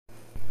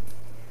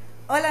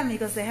Hola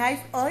amigos de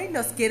Hive, hoy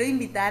los quiero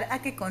invitar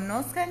a que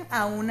conozcan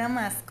a una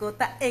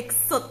mascota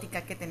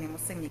exótica que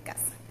tenemos en mi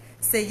casa.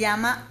 Se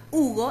llama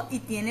Hugo y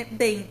tiene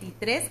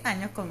 23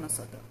 años con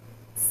nosotros.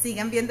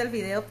 Sigan viendo el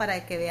video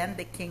para que vean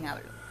de quién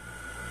hablo.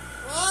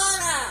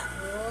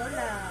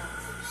 Hola.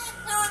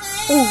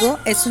 Hugo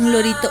es un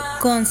lorito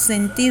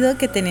consentido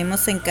que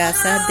tenemos en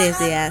casa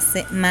desde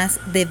hace más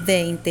de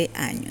 20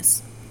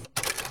 años.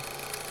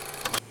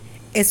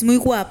 Es muy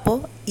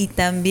guapo y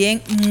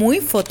también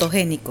muy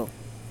fotogénico.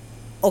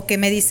 ¿O qué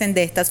me dicen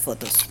de estas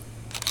fotos?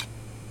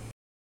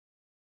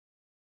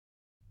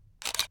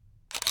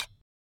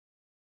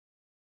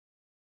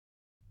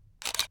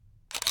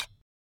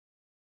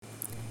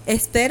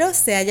 Espero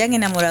se hayan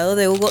enamorado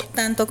de Hugo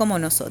tanto como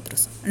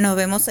nosotros. Nos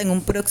vemos en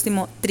un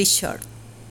próximo Tree Short.